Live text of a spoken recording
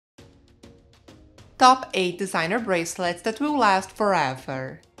Top 8 designer bracelets that will last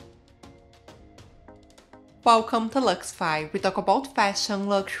forever. Welcome to Lux 5. We talk about fashion,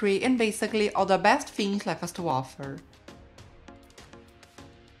 luxury, and basically all the best things life has to offer.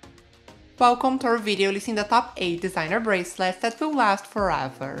 Welcome to our video listing the top 8 designer bracelets that will last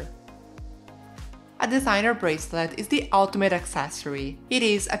forever. A designer bracelet is the ultimate accessory. It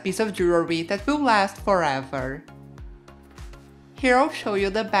is a piece of jewelry that will last forever. Here I'll show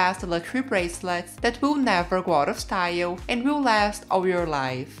you the best luxury bracelets that will never go out of style and will last all your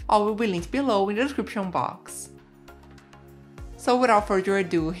life. All will be linked below in the description box. So without further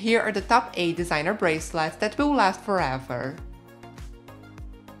ado, here are the top 8 designer bracelets that will last forever.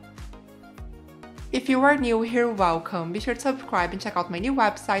 If you are new here, welcome. Be sure to subscribe and check out my new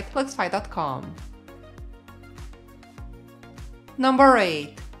website, lux5.com. Number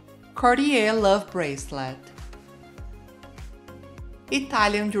 8. Cartier Love Bracelet.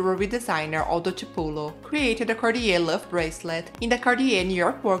 Italian jewelry designer Aldo Cipulo created the Cartier Love Bracelet in the Cartier New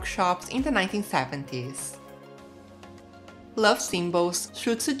York workshops in the 1970s. Love symbols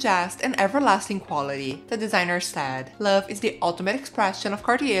should suggest an everlasting quality, the designer said. Love is the ultimate expression of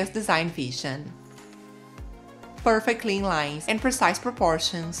Cartier's design vision. Perfect clean lines and precise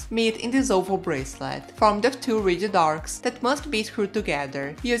proportions meet in this oval bracelet, formed of two rigid arcs that must be screwed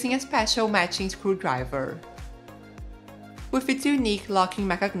together using a special matching screwdriver. With its unique locking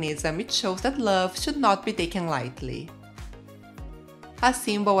mechanism, it shows that love should not be taken lightly. A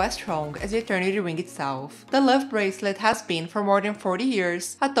symbol as strong as the eternity ring itself, the love bracelet has been for more than 40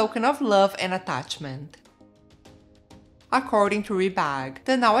 years a token of love and attachment. According to Rebag,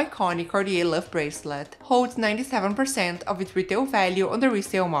 the now iconic Cartier Love Bracelet holds 97% of its retail value on the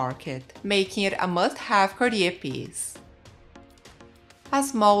resale market, making it a must-have Cartier piece. A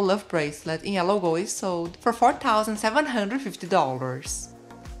small love bracelet in yellow gold is sold for $4,750.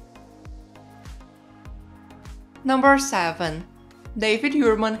 Number 7. David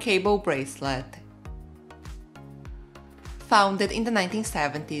Yurman Cable Bracelet. Founded in the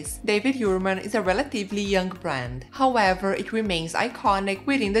 1970s, David Yurman is a relatively young brand, however it remains iconic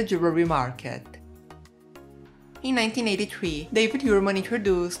within the jewelry market. In 1983, David Yurman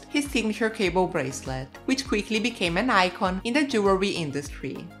introduced his signature cable bracelet, which quickly became an icon in the jewelry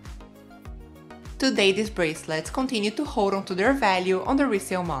industry. Today these bracelets continue to hold on to their value on the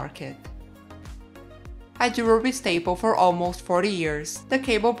resale market. A jewelry staple for almost 40 years, the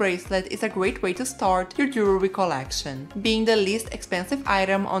cable bracelet is a great way to start your jewelry collection, being the least expensive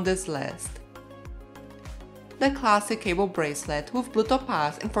item on this list. The classic cable bracelet with blue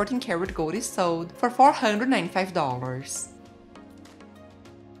topaz and 14 karat gold is sold for $495.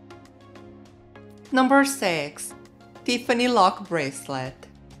 Number 6. Tiffany Lock Bracelet.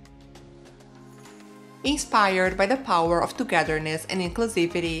 Inspired by the power of togetherness and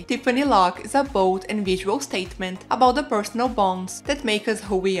inclusivity, Tiffany Lock is a bold and visual statement about the personal bonds that make us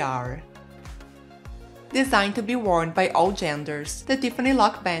who we are. Designed to be worn by all genders, the Tiffany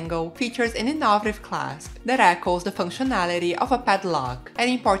Lock bangle features an innovative clasp that echoes the functionality of a padlock, an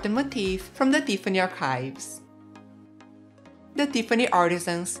important motif from the Tiffany archives. The Tiffany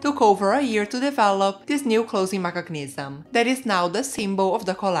artisans took over a year to develop this new closing mechanism that is now the symbol of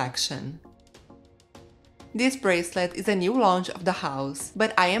the collection. This bracelet is a new launch of the house,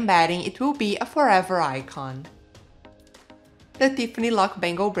 but I am betting it will be a forever icon. The Tiffany Lock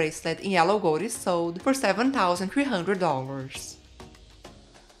Bangle Bracelet in yellow gold is sold for $7,300.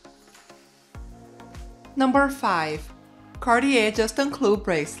 Number 5. Cartier Juste Clou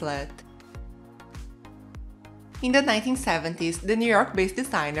Bracelet. In the 1970s, the New York-based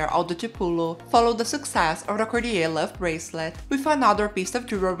designer Aldo Cipulo followed the success of the Cartier Love Bracelet with another piece of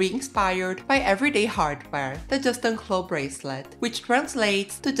jewelry inspired by everyday hardware, the Juste Clou Bracelet, which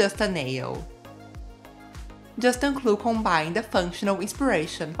translates to just a nail. Juste Clou combined the functional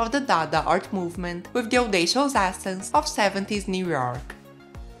inspiration of the Dada art movement with the audacious essence of 70s New York.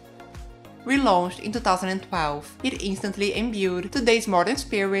 Relaunched in 2012, it instantly imbued today's modern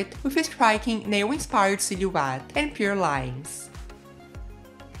spirit with a striking nail-inspired silhouette and pure lines.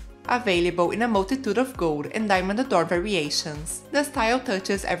 Available in a multitude of gold and diamond-adorned variations, the style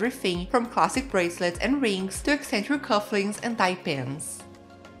touches everything from classic bracelets and rings to eccentric cufflinks and tie pins.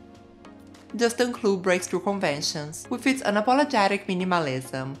 Juste Clou breaks through conventions with its unapologetic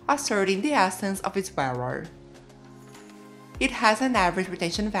minimalism, asserting the essence of its wearer. It has an average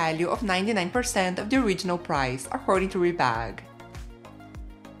retention value of 99% of the original price, according to Rebag.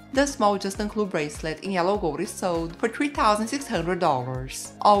 The small Juste Clou bracelet in yellow gold is sold for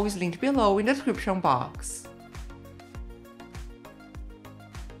 $3,600, always linked below in the description box.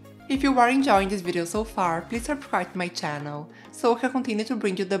 If you are enjoying this video so far, please subscribe to my channel. so I can continue to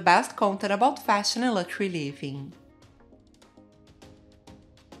bring you the best content about fashion and luxury living.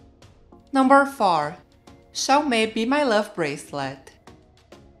 Number 4. Chaumet Be My Love Bracelet.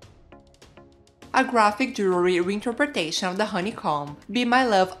 A graphic jewelry reinterpretation of the honeycomb, Be My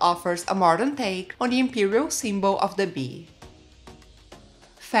Love offers a modern take on the imperial symbol of the bee.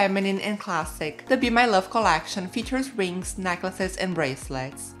 Feminine and classic, the Be My Love collection features rings, necklaces, and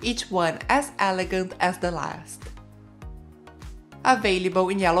bracelets, each one as elegant as the last. Available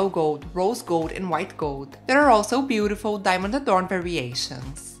in yellow gold, rose gold, and white gold, there are also beautiful diamond-adorned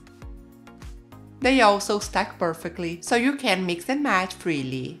variations. They also stack perfectly, so you can mix and match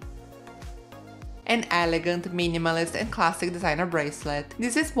freely. An elegant, minimalist, and classic designer bracelet,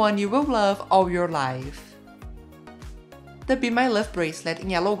 this is one you will love all your life. The Be My Love bracelet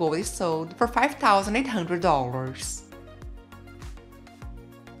in yellow gold is sold for $5,800.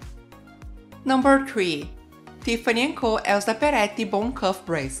 Number 3. Tiffany & Co. Elsa Perretti Bone Cuff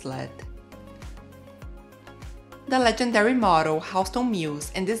Bracelet. The legendary model, Halston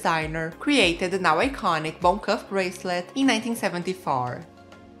Muse, and designer created the now iconic bone cuff bracelet in 1974.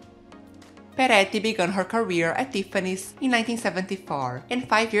 Perretti began her career at Tiffany's in 1974 and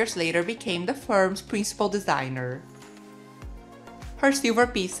 5 years later became the firm's principal designer. Her silver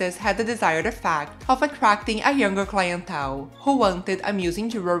pieces had the desired effect of attracting a younger clientele who wanted amusing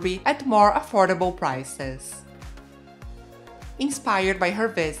jewelry at more affordable prices. Inspired by her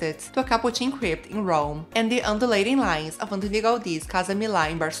visits to a Capuchin crypt in Rome and the undulating lines of Antoni Gaudi's Casa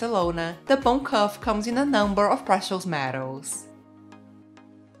Milà in Barcelona, the bone cuff comes in a number of precious metals.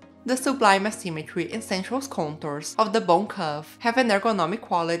 The sublime asymmetry and sensuous contours of the bone cuff have an ergonomic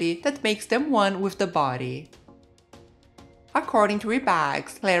quality that makes them one with the body. According to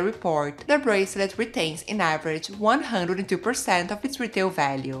Rebag's latest report, the bracelet retains in average 102% of its retail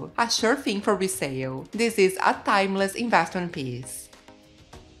value, a sure thing for resale. This is a timeless investment piece.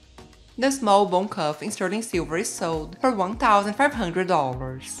 The small bone cuff in sterling silver is sold for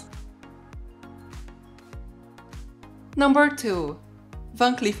 $1,500. Number 2.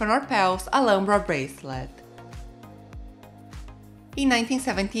 Van Cleef & Arpels Alhambra Bracelet. In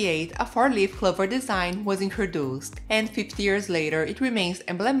 1978, a four-leaf clover design was introduced, and 50 years later it remains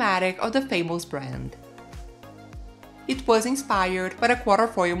emblematic of the famous brand. It was inspired by the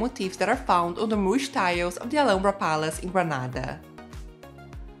quatrefoil motifs that are found on the Moorish tiles of the Alhambra Palace in Granada.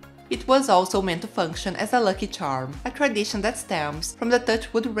 It was also meant to function as a lucky charm, a tradition that stems from the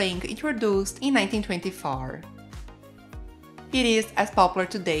touchwood ring introduced in 1924. It is as popular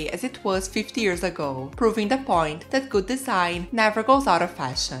today as it was 50 years ago, proving the point that good design never goes out of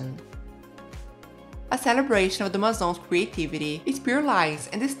fashion. A celebration of the Maison's creativity, its pure lines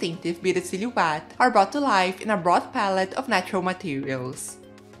and distinctive beaded silhouette are brought to life in a broad palette of natural materials.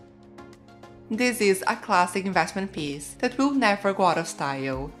 This is a classic investment piece that will never go out of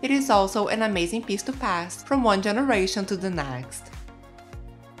style. It is also an amazing piece to pass from one generation to the next.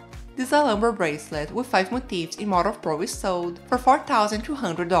 This Alhambra bracelet with 5 motifs in mode of pearl is sold for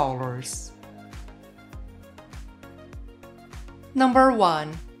 $4,200. Number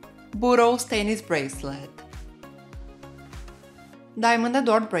 1. Boodles Tennis Bracelet.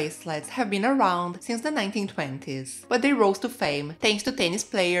 Diamond-adorned bracelets have been around since the 1920s, but they rose to fame thanks to tennis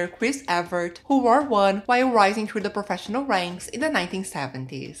player Chris Evert, who wore one while rising through the professional ranks in the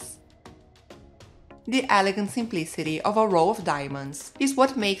 1970s. The elegant simplicity of a row of diamonds is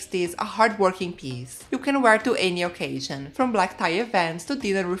what makes this a hard-working piece you can wear to any occasion, from black tie events to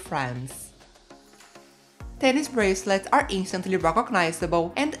dinner with friends. Tennis bracelets are instantly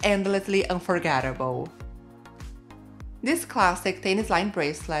recognizable and endlessly unforgettable. This classic tennis line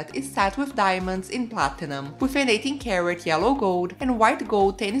bracelet is set with diamonds in platinum, with an 18-karat yellow gold and white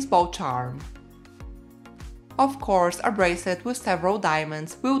gold tennis ball charm. Of course, a bracelet with several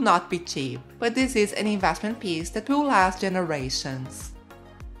diamonds will not be cheap, but this is an investment piece that will last generations.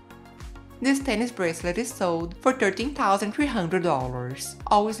 This tennis bracelet is sold for $13,300,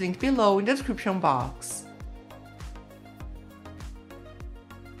 always linked below in the description box.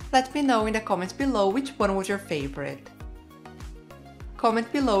 Let me know in the comments below which one was your favorite. Comment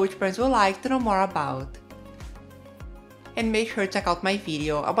below which brands you would like to know more about. And make sure to check out my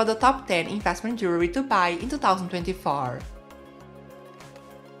video about the top 10 investment jewelry to buy in 2024.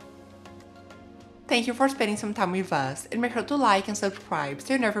 Thank you for spending some time with us, and make sure to like and subscribe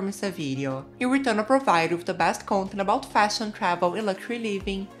so you never miss a video. In return, I provide you with the best content about fashion, travel, and luxury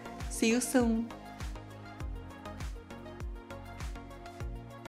living. See you soon!